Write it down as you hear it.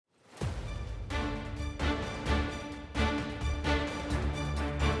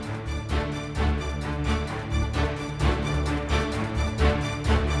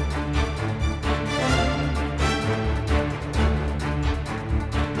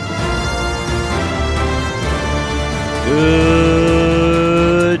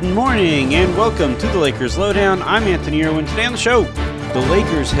welcome to the Lakers Lowdown. I'm Anthony Irwin. Today on the show, the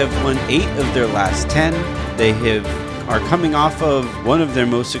Lakers have won 8 of their last 10. They are coming off of one of their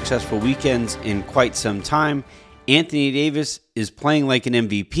most successful weekends in quite some time. Anthony Davis is playing like an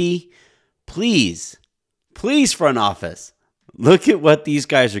MVP. Please, front office, look at what these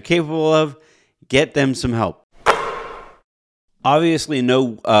guys are capable of. Get them some help. Obviously,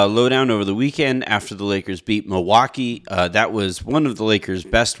 no lowdown over the weekend after the Lakers beat Milwaukee. That was one of the Lakers'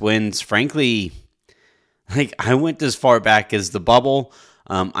 best wins. Frankly, I went as far back as the bubble.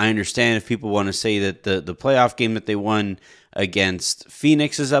 I understand if people want to say that the playoff game that they won against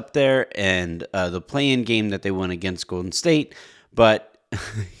Phoenix is up there and the play-in game that they won against Golden State. But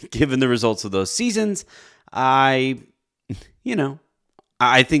given the results of those seasons, I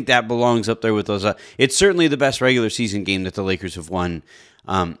think that belongs up there with those. It's certainly the best regular season game that the Lakers have won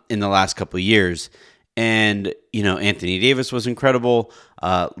in the last couple of years. And, Anthony Davis was incredible.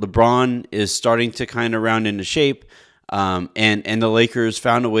 LeBron is starting to kind of round into shape. And the Lakers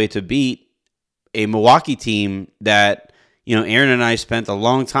found a way to beat a Milwaukee team that, Aaron and I spent a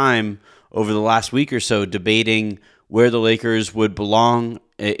long time over the last week or so debating where the Lakers would belong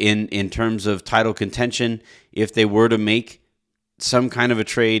in terms of title contention if they were to make some kind of a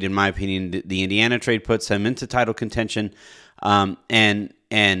trade. In my opinion, the Indiana trade puts them into title contention. And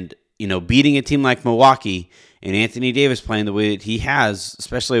beating a team like Milwaukee and Anthony Davis playing the way that he has,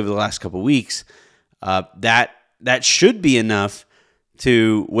 especially over the last couple of weeks, that should be enough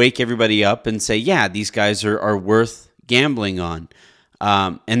to wake everybody up and say, yeah, these guys are worth gambling on.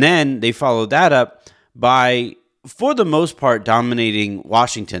 And then they followed that up by, for the most part, dominating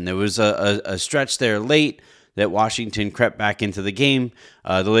Washington. There was a stretch there late that Washington crept back into the game.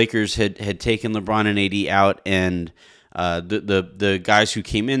 The Lakers had taken LeBron and AD out, and the guys who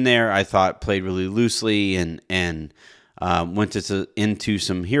came in there, I thought, played really loosely and went into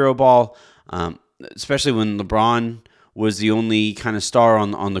some hero ball, especially when LeBron was the only kind of star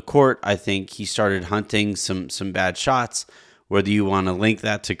on the court. I think he started hunting some bad shots. Whether you want to link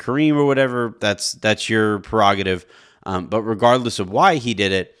that to Kareem or whatever, that's your prerogative. But regardless of why he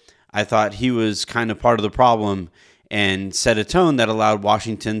did it, I thought he was kind of part of the problem and set a tone that allowed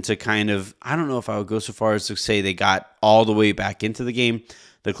Washington to kind of, I don't know if I would go so far as to say they got all the way back into the game.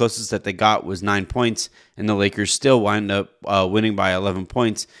 The closest that they got was 9 points, and the Lakers still wind up winning by 11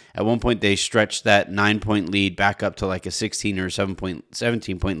 points. At one point, they stretched that 9-point lead back up to like a 16 or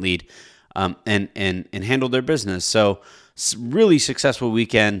 17-point lead, and handled their business. So, really successful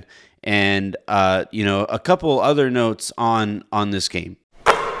weekend, and a couple other notes on this game.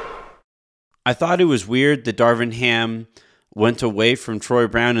 I thought it was weird that Darvin Ham went away from Troy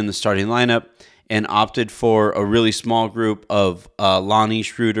Brown in the starting lineup and opted for a really small group of Lonnie,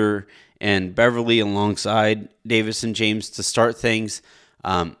 Schroeder, and Beverly alongside Davis and James to start things.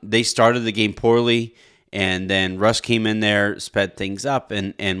 They started the game poorly, and then Russ came in there, sped things up,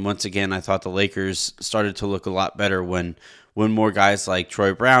 and once again, I thought the Lakers started to look a lot better when more guys like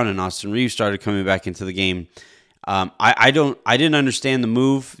Troy Brown and Austin Reeves started coming back into the game. I didn't understand the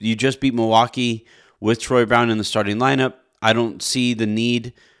move. You just beat Milwaukee with Troy Brown in the starting lineup. I don't see the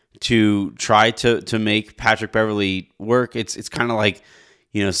need to try to make Patrick Beverly work. It's kind of like,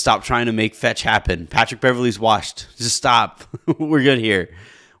 stop trying to make fetch happen. Patrick Beverly's washed. Just stop. We're good here.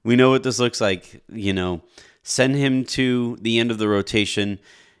 We know what this looks like. Send him to the end of the rotation.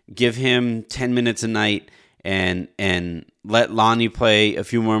 Give him 10 minutes a night and let Lonnie play a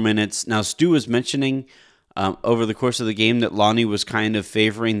few more minutes. Now, Stu was mentioning over the course of the game that Lonnie was kind of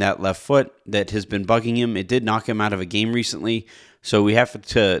favoring that left foot that has been bugging him. It did knock him out of a game recently, so we have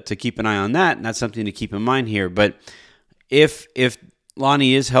to keep an eye on that, and that's something to keep in mind here. But if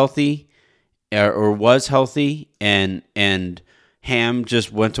Lonnie is healthy or was healthy and Ham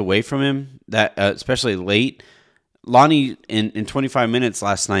just went away from him, that especially late, Lonnie in 25 minutes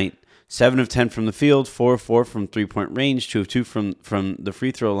last night, 7 of 10 from the field, 4 of 4 from 3-point range, 2 of 2 from the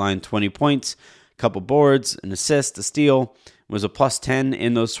free throw line, 20 points, couple boards, an assist, a steal, was a plus 10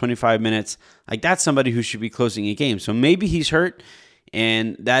 in those 25 minutes. Like, that's somebody who should be closing a game. So maybe he's hurt,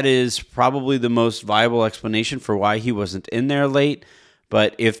 and that is probably the most viable explanation for why he wasn't in there late.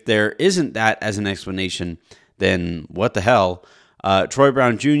 But if there isn't that as an explanation, then what the hell? Troy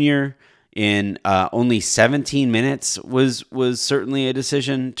Brown Jr. in only 17 minutes was certainly a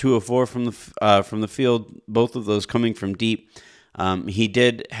decision. 2 of 4 from the field, both of those coming from deep. He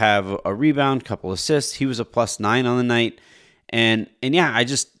did have a rebound, couple assists. He was a plus 9 on the night. And yeah, I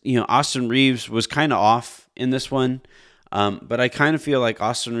just, Austin Reeves was kind of off in this one. But I kind of feel like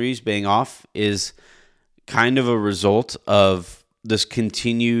Austin Reeves being off is kind of a result of this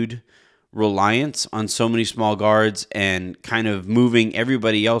continued reliance on so many small guards and kind of moving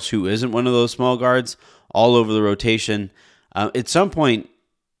everybody else who isn't one of those small guards all over the rotation. At some point,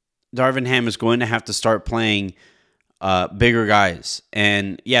 Darvin Ham is going to have to start playing bigger guys.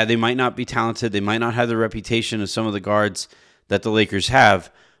 And yeah, they might not be talented. They might not have the reputation of some of the guards that the Lakers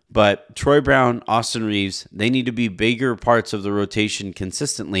have. But Troy Brown, Austin Reeves, they need to be bigger parts of the rotation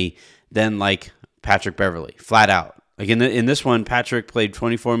consistently than like Patrick Beverley, flat out. Like in this one, Patrick played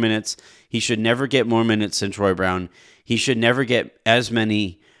 24 minutes. He should never get more minutes than Troy Brown. He should never get as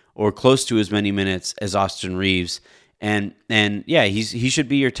many or close to as many minutes as Austin Reeves. And yeah, he should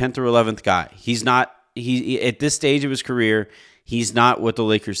be your 10th or 11th guy. He's not. He at this stage of his career, he's not what the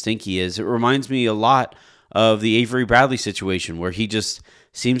Lakers think he is. It reminds me a lot of the Avery Bradley situation, where he just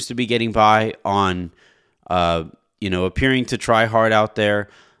seems to be getting by on, appearing to try hard out there,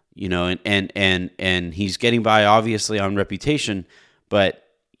 and he's getting by obviously on reputation. But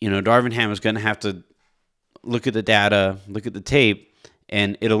Darvin Ham is going to have to look at the data, look at the tape,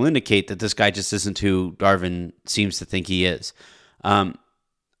 and it'll indicate that this guy just isn't who Darvin seems to think he is.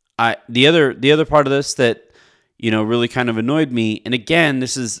 The other part of this that really kind of annoyed me, and again,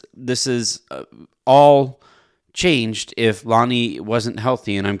 this is all changed if Lonnie wasn't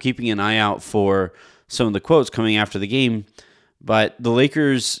healthy, and I'm keeping an eye out for some of the quotes coming after the game. But the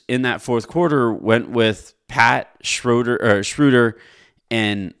Lakers in that fourth quarter went with Pat, Schroeder,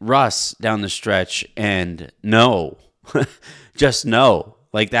 and Russ down the stretch, and no, just no.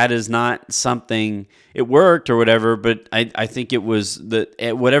 Like, that is not something, it worked or whatever, but I think it was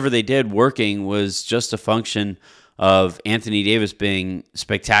whatever they did working was just a function of Anthony Davis being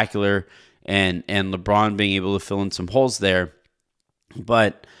spectacular and LeBron being able to fill in some holes there.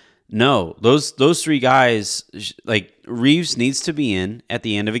 But no, those three guys, like, Reeves needs to be in at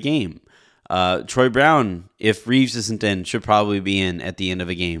the end of a game. Troy Brown, if Reeves isn't in, should probably be in at the end of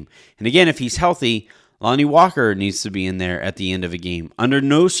a game. And again, if he's healthy, Lonnie Walker needs to be in there at the end of a game. Under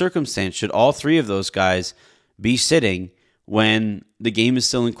no circumstance should all three of those guys be sitting when the game is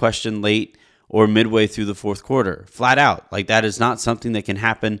still in question late or midway through the fourth quarter. Flat out. Like, that is not something that can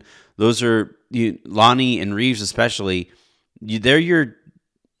happen. Those are, Lonnie and Reeves especially, if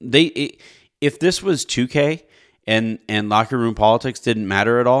this was 2K and locker room politics didn't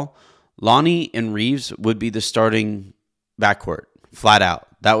matter at all, Lonnie and Reeves would be the starting backcourt. Flat out.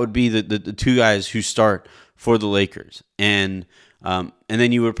 That would be the two guys who start for the Lakers. And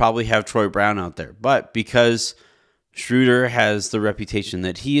then you would probably have Troy Brown out there. But because Schroeder has the reputation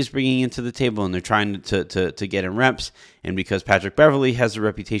that he is bringing into the table and they're trying to get him reps, and because Patrick Beverley has the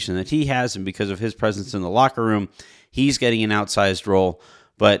reputation that he has, and because of his presence in the locker room, he's getting an outsized role.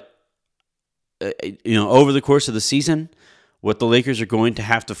 But, over the course of the season, what the Lakers are going to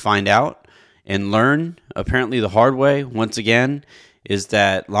have to find out and learn, apparently the hard way, once again, is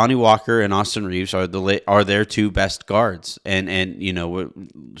that Lonnie Walker and Austin Reeves are their two best guards, and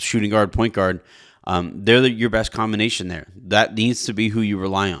shooting guard, point guard. They're your best combination there. That needs to be who you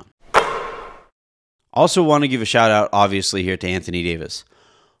rely on. Also want to give a shout out, obviously, here to Anthony Davis.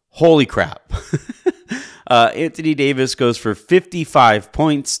 Holy crap. Anthony Davis goes for 55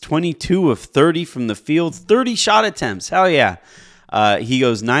 points, 22 of 30 from the field, 30 shot attempts. Hell yeah. He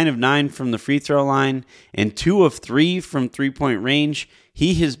goes 9 of 9 from the free throw line and 2 of 3 from three-point range.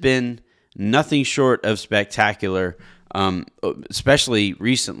 He has been nothing short of spectacular, especially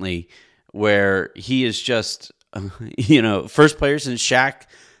recently, where he is just, first player since Shaq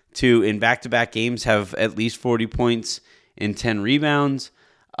to, in back-to-back games, have at least 40 points and 10 rebounds.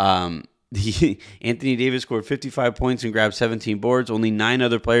 Anthony Davis scored 55 points and grabbed 17 boards. Only 9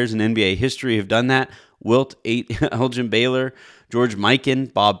 other players in NBA history have done that. Wilt, Elgin Baylor, George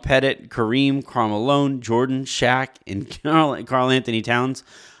Mikan, Bob Pettit, Kareem, Karl Malone, Jordan, Shaq, and Karl Anthony Towns.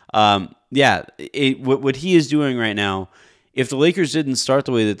 What he is doing right now, if the Lakers didn't start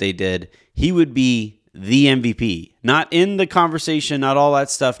the way that they did, he would be the MVP. Not in the conversation, not all that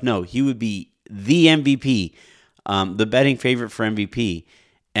stuff. No, he would be the MVP, the betting favorite for MVP.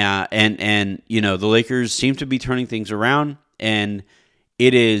 The Lakers seem to be turning things around, and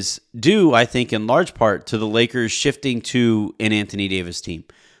it is due, I think, in large part to the Lakers shifting to an Anthony Davis team.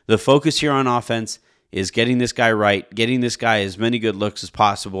 The focus here on offense is getting this guy right, getting this guy as many good looks as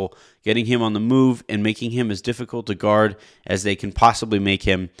possible, getting him on the move, and making him as difficult to guard as they can possibly make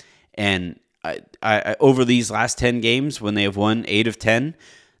him. And I over these last 10 games, when they have won 8 of 10,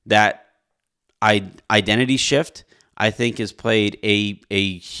 that identity shift, I think, has played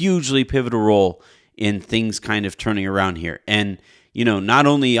a hugely pivotal role in things kind of turning around here. And not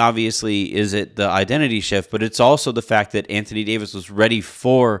only obviously is it the identity shift, but it's also the fact that Anthony Davis was ready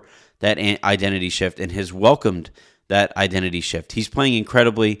for that identity shift and has welcomed that identity shift. He's playing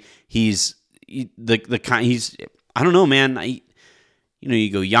incredibly. He's I don't know, man.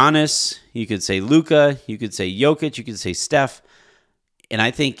 You go Giannis, you could say Luka, you could say Jokic, you could say Steph. And I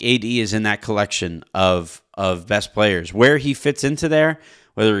think AD is in that collection of best players. Where he fits into there,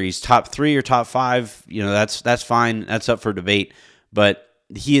 whether he's top 3 or top 5, that's fine. That's up for debate. But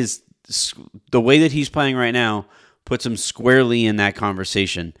he is, the way that he's playing right now puts him squarely in that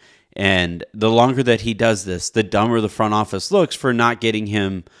conversation. And the longer that he does this, the dumber the front office looks for not getting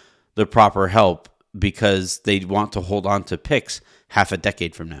him the proper help because they want to hold on to picks half a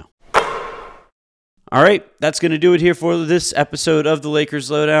decade from now. All right, that's going to do it here for this episode of the Lakers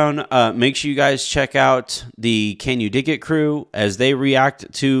Lowdown. Make sure you guys check out the Can You Dig It crew as they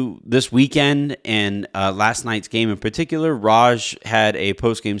react to this weekend and last night's game in particular. Raj had a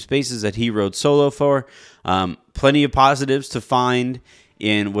post-game spaces that he rode solo for. Plenty of positives to find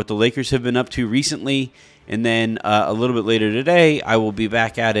in what the Lakers have been up to recently. And then a little bit later today, I will be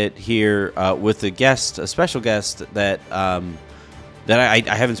back at it here with a special guest that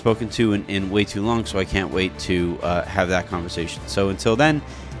I haven't spoken to in way too long, so I can't wait to have that conversation. So until then,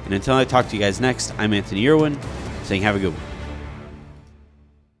 and until I talk to you guys next, I'm Anthony Irwin, saying have a good one.